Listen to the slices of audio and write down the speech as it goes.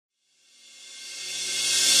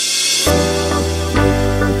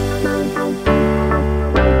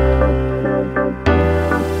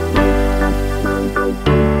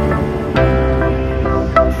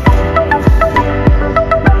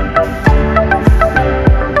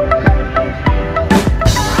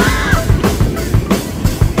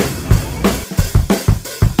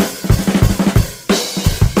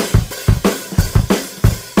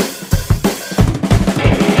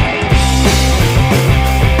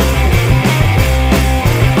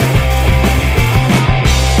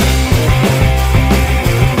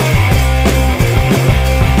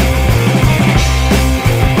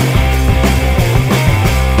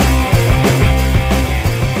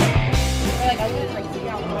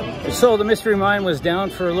So the Mystery Mine was down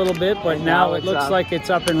for a little bit, but now it looks like it's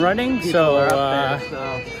up and running. So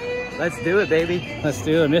let's do it, baby. Let's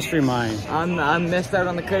do the Mystery Mine. I missed out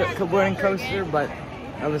on the wooden coaster, but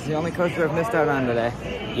that was the only coaster I've missed out on today.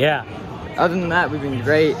 Yeah. Other than that, we've been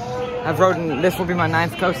great. I've ridden, this will be my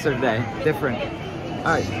 9th coaster today. Different. All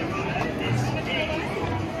right.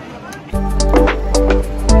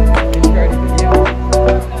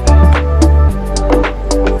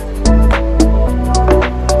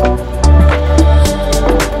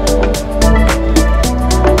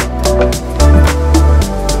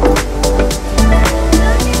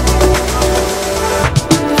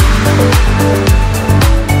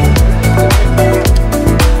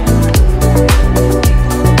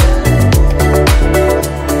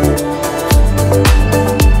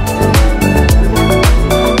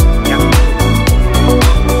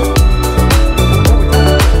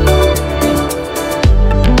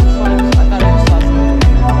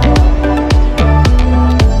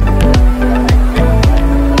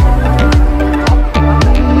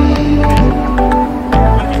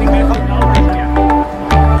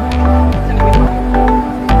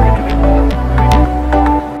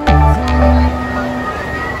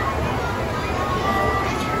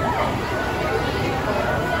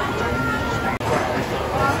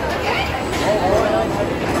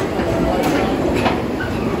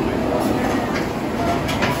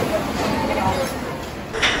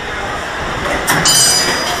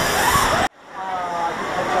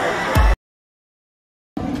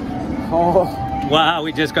 Oh. Wow,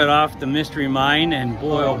 we just got off the Mystery Mine, and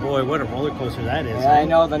boy, oh boy, what a roller coaster that is. Yeah, I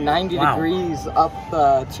know, the 90 degrees up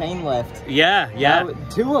the chain lift. Yeah, yeah.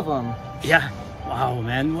 2 of them. Yeah. Wow,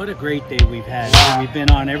 man, what a great day we've had. Yeah. We've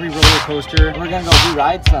been on every roller coaster. We're gonna go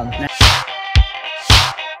re-ride some.